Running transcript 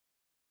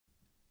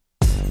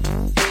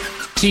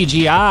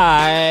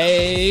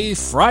TGI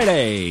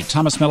Friday.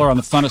 Thomas Miller on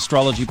the Fun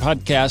Astrology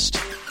Podcast.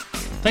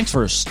 Thanks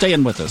for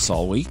staying with us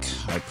all week.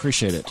 I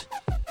appreciate it.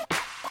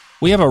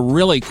 We have a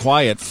really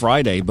quiet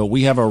Friday, but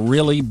we have a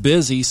really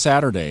busy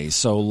Saturday.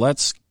 So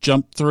let's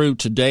jump through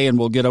today and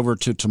we'll get over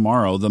to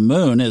tomorrow. The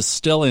moon is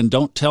still in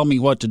Don't Tell Me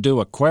What to Do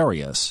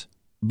Aquarius,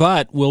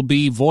 but will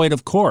be void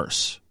of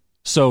course.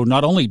 So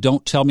not only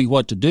don't tell me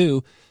what to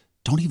do,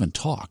 don't even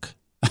talk.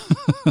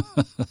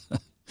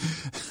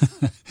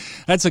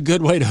 That's a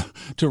good way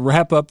to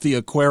wrap up the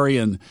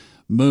Aquarian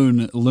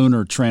moon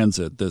lunar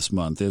transit this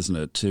month, isn't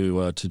it?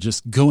 To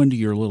just go into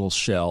your little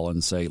shell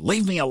and say,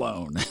 leave me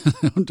alone.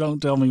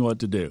 Don't tell me what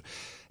to do.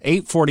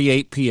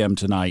 8:48 p.m.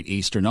 tonight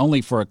Eastern,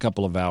 only for a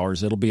couple of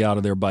hours. It'll be out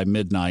of there by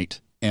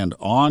midnight and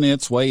on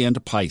its way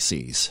into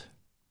Pisces.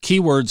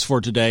 Keywords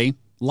for today,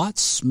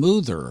 lots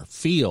smoother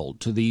feel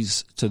to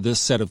this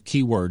set of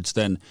keywords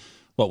than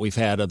what we've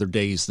had other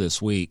days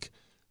this week.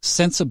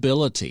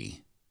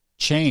 Sensibility,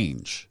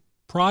 change,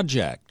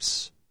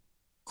 projects,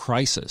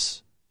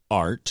 crisis,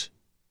 art,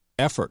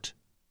 effort,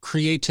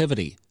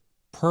 creativity,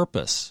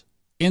 purpose,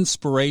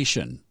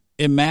 inspiration,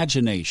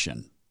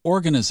 imagination,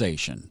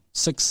 organization,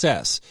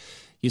 success.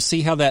 You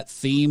see how that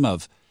theme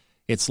of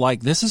it's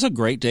like this is a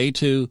great day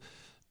to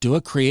do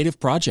a creative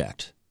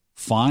project,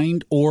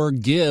 find or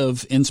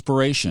give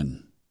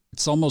inspiration.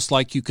 It's almost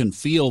like you can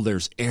feel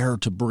there's air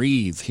to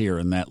breathe here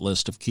in that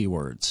list of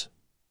keywords.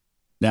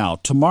 Now,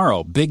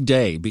 tomorrow, big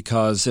day,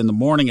 because in the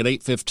morning at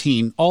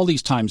 8:15, all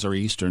these times are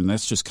Eastern.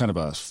 That's just kind of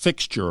a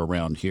fixture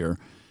around here.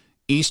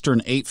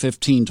 Eastern,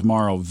 8:15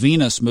 tomorrow,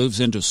 Venus moves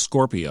into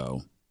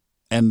Scorpio.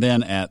 And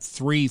then at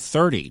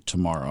 3:30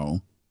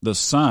 tomorrow, the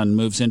Sun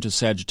moves into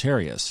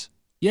Sagittarius.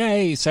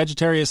 Yay,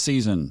 Sagittarius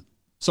season.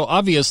 So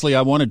obviously,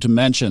 I wanted to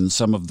mention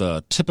some of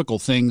the typical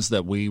things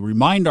that we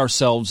remind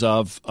ourselves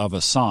of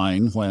a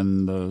sign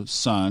when the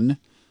Sun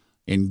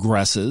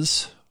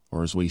ingresses,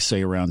 or as we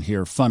say around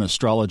here, fun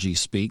astrology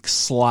speak,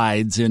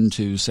 slides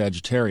into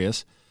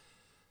Sagittarius.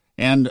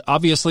 And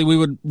obviously, we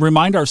would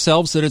remind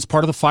ourselves that it's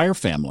part of the fire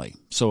family.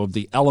 So of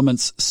the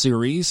Elements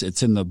series,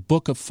 it's in the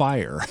Book of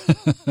Fire,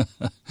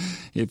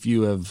 if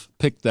you have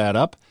picked that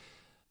up,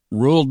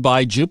 ruled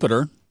by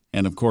Jupiter.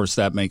 And of course,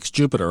 that makes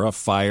Jupiter a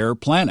fire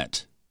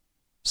planet.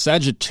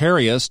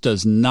 Sagittarius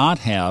does not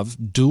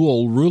have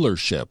dual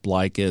rulership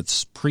like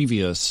its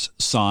previous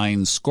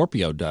sign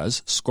Scorpio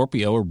does.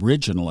 Scorpio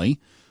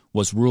originally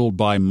was ruled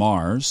by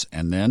Mars,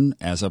 and then,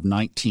 as of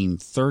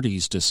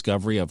 1930's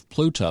discovery of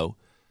Pluto,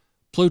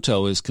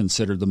 Pluto is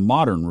considered the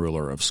modern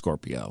ruler of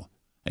Scorpio.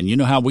 And you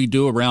know how we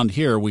do around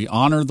here. We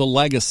honor the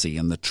legacy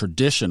and the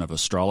tradition of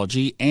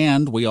astrology,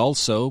 and we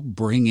also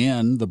bring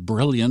in the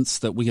brilliance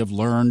that we have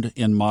learned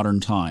in modern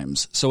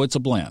times. So it's a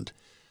blend.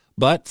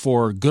 But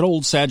for good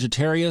old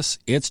Sagittarius,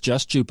 it's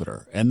just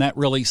Jupiter, and that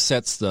really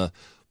sets the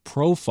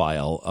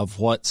profile of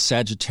what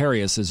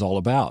Sagittarius is all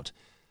about.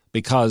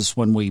 Because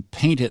when we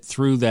paint it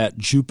through that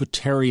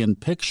Jupiterian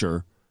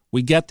picture,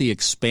 we get the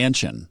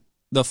expansion,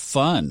 the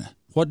fun.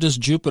 What does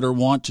Jupiter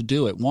want to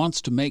do? It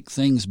wants to make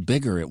things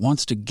bigger. It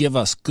wants to give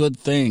us good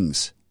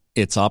things.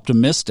 It's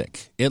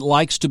optimistic. It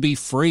likes to be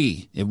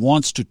free. It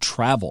wants to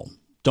travel.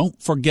 Don't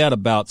forget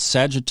about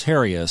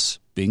Sagittarius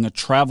being a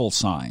travel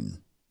sign.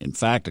 In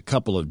fact, a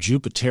couple of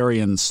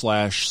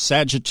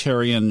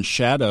Jupiterian/Sagittarian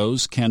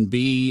shadows can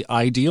be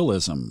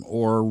idealism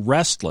or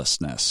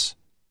restlessness.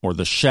 Or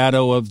the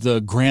shadow of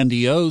the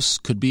grandiose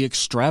could be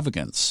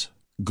extravagance,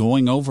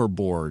 going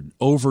overboard,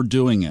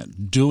 overdoing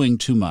it, doing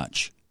too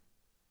much.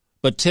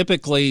 But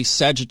typically,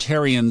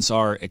 Sagittarians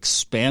are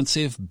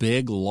expansive,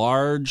 big,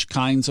 large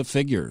kinds of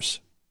figures.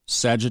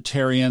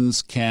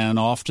 Sagittarians can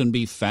often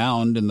be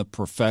found in the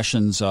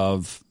professions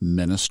of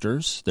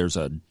ministers. There's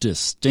a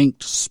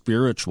distinct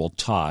spiritual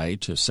tie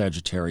to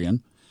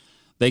Sagittarian.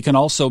 They can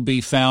also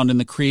be found in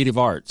the creative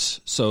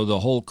arts, so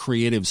the whole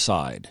creative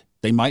side.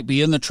 They might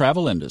be in the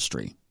travel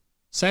industry.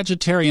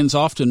 Sagittarians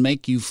often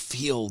make you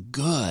feel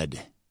good,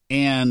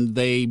 and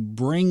they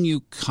bring you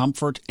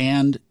comfort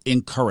and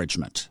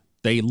encouragement.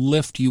 They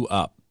lift you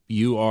up.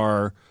 You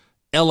are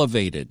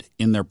elevated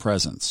in their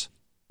presence.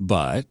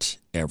 But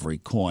every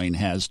coin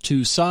has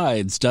two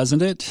sides,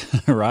 doesn't it?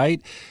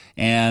 Right?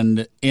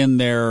 And in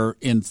their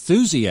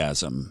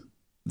enthusiasm,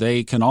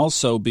 they can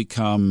also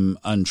become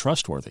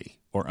untrustworthy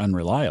or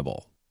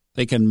unreliable.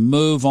 They can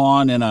move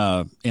on in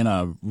a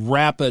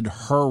rapid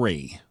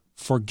hurry,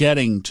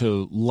 forgetting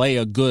to lay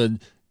a good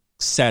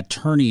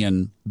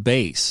Saturnian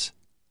base,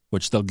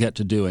 which they'll get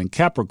to do in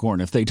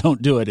Capricorn if they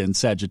don't do it in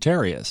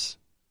Sagittarius.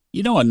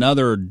 You know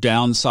another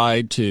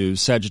downside to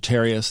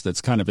Sagittarius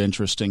that's kind of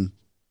interesting?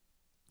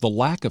 The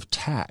lack of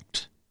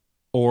tact,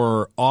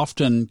 or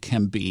often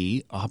can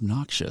be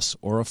obnoxious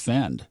or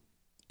offend.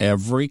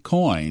 Every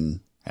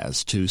coin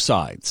has two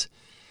sides.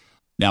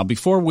 Now,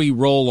 before we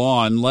roll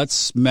on,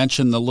 let's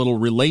mention the little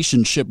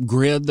relationship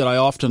grid that I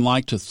often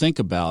like to think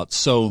about.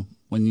 So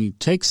when you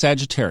take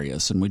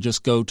Sagittarius and we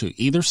just go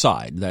to either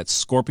side, that's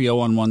Scorpio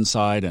on one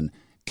side and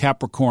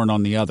Capricorn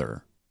on the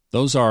other,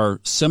 those are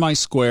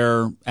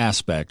semi-square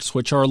aspects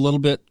which are a little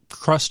bit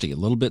crusty, a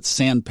little bit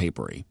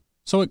sandpapery.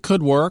 So it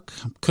could work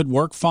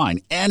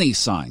fine. Any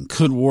sign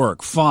could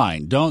work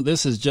fine.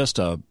 This is just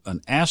an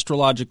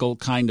astrological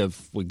kind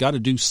of, we got to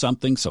do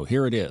something, so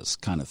here it is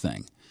kind of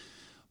thing.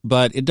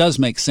 But it does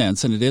make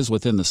sense, and it is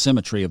within the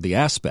symmetry of the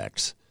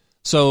aspects.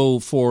 So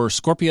for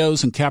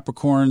Scorpios and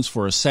Capricorns,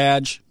 for a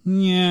Sag,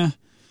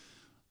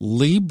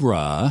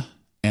 Libra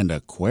and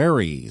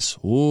Aquarius.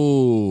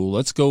 Ooh,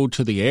 let's go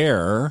to the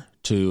air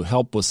to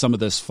help with some of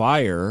this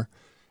fire.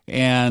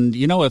 And,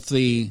 if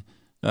the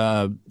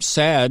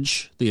Sag,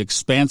 the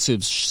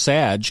expansive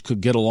Sag,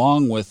 could get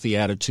along with the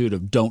attitude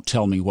of don't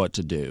tell me what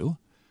to do,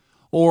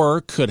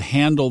 or could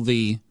handle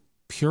the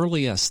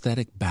purely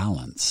aesthetic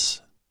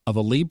balance of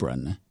a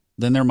Libran,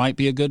 then there might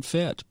be a good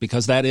fit,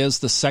 because that is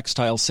the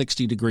sextile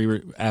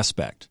 60-degree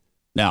aspect.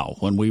 Now,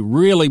 when we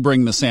really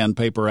bring the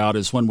sandpaper out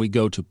is when we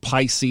go to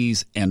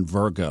Pisces and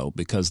Virgo,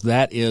 because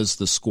that is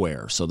the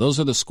square. So those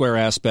are the square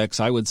aspects.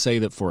 I would say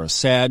that for a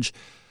Sag,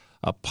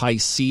 a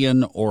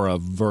Piscean or a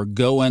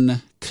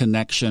Virgoan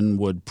connection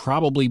would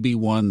probably be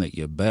one that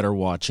you better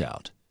watch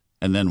out.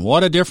 And then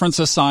what a difference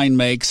a sign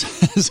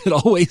makes, as it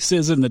always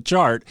is in the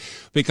chart,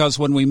 because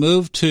when we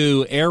move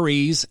to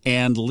Aries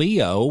and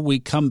Leo, we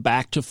come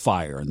back to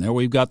fire. And there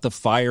we've got the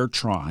fire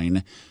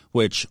trine,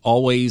 which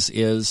always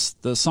is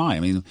the sign. I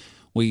mean,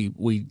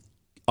 we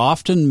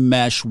often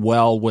mesh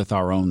well with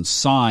our own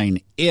sign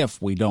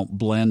if we don't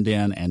blend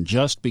in and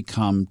just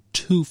become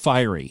too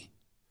fiery.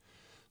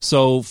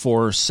 So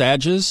for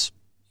Sages,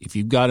 if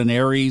you've got an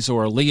Aries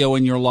or a Leo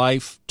in your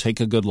life, take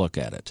a good look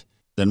at it.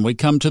 Then we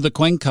come to the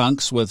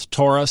quincunx with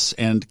Taurus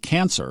and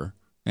Cancer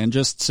and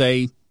just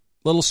say,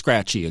 little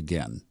scratchy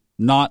again.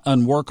 Not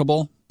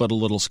unworkable, but a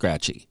little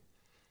scratchy.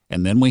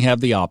 And then we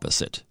have the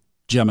opposite,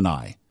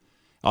 Gemini.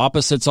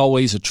 Opposites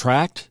always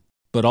attract,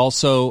 but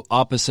also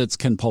opposites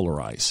can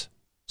polarize.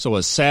 So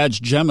as Sag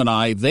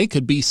Gemini, they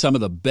could be some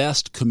of the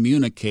best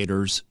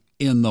communicators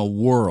in the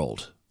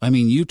world. I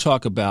mean, you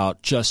talk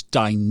about just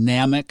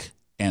dynamic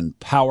and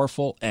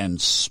powerful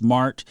and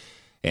smart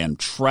and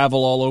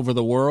travel all over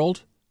the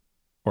world.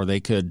 Or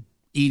they could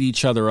eat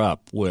each other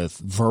up with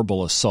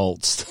verbal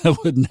assaults that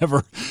would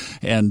never,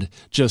 and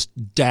just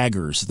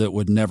daggers that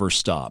would never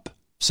stop.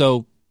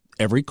 So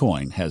every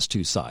coin has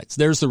two sides.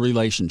 There's the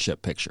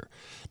relationship picture.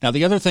 Now,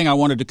 the other thing I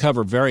wanted to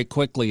cover very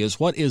quickly is,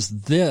 what is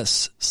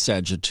this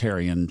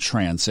Sagittarian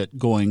transit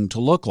going to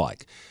look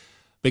like?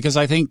 Because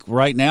I think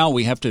right now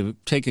we have to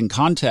take in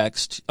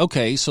context,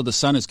 okay, so the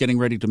sun is getting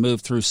ready to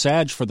move through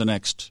Sag for the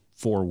next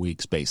 4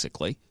 weeks,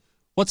 basically.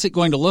 What's it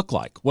going to look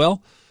like?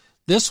 Well,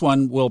 this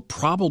one will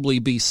probably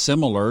be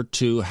similar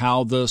to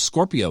how the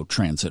Scorpio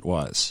transit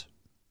was.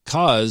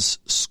 Because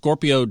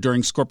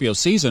during Scorpio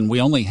season,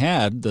 we only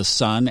had the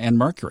Sun and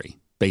Mercury,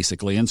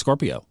 basically, in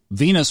Scorpio.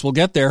 Venus will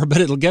get there, but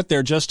it'll get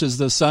there just as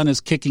the Sun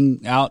is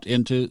kicking out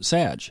into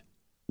Sag.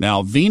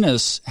 Now,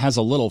 Venus has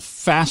a little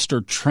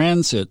faster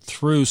transit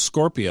through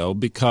Scorpio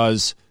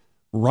because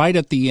right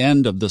at the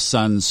end of the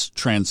Sun's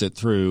transit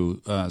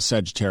through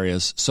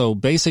Sagittarius, so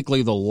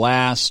basically the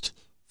last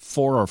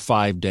 4 or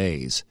 5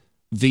 days,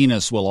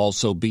 Venus will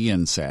also be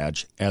in Sag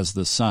as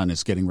the Sun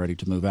is getting ready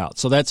to move out.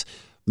 So that's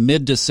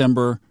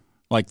mid-December,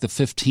 like the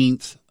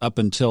 15th up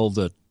until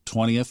the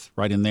 20th,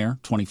 right in there,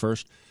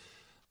 21st.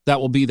 That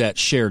will be that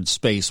shared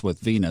space with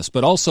Venus.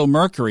 But also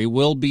Mercury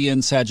will be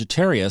in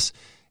Sagittarius,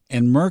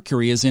 and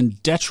Mercury is in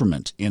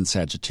detriment in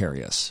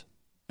Sagittarius.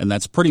 And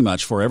that's pretty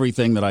much for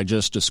everything that I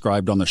just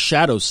described on the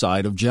shadow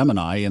side of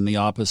Gemini in the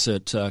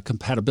opposite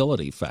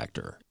compatibility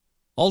factor.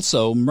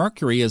 Also,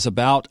 Mercury is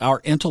about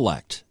our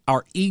intellect,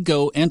 our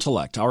ego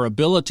intellect, our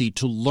ability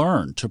to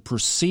learn, to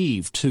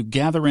perceive, to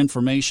gather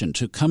information,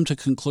 to come to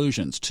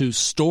conclusions, to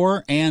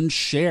store and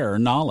share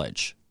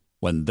knowledge.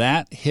 When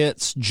that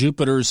hits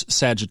Jupiter's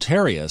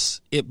Sagittarius,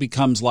 it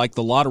becomes like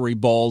the lottery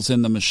balls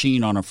in the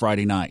machine on a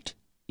Friday night.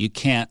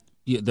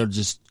 They're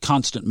just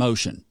constant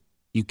motion.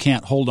 You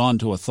can't hold on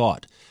to a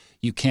thought.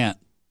 You can't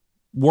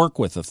work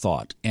with a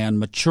thought and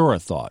mature a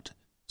thought.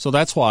 So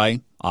that's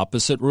why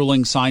opposite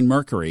ruling sign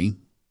Mercury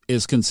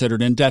is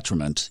considered in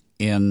detriment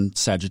in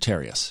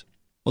Sagittarius.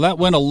 Well, that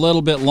went a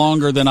little bit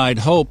longer than I'd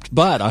hoped,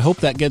 but I hope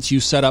that gets you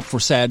set up for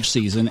Sag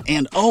season.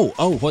 And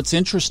what's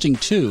interesting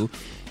too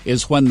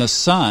is when the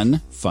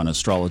Sun, fun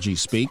astrology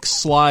speak,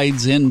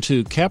 slides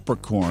into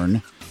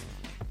Capricorn,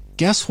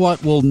 guess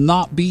what will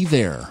not be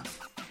there?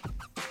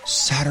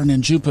 Saturn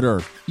and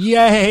Jupiter.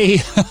 Yay!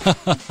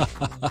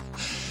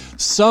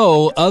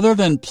 So, other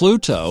than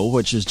Pluto,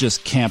 which is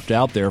just camped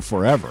out there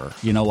forever,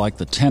 like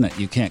the tenant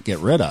you can't get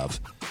rid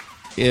of,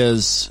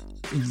 is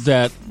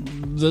that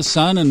the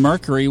Sun and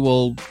Mercury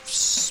will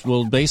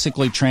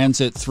basically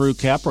transit through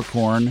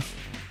Capricorn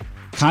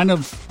kind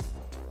of,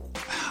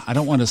 I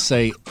don't want to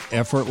say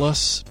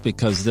effortless,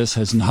 because this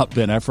has not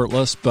been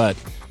effortless, but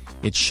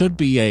it should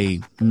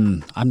be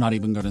I'm not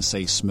even going to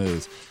say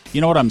smooth.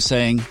 You know what I'm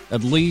saying?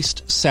 At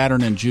least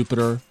Saturn and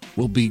Jupiter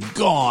will be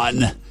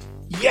gone.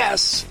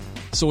 Yes!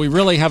 So we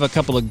really have a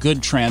couple of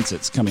good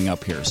transits coming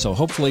up here. So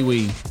hopefully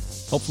we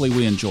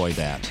enjoy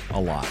that a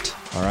lot.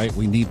 All right?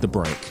 We need the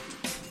break.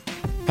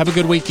 Have a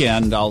good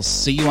weekend. I'll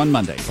see you on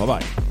Monday.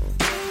 Bye-bye.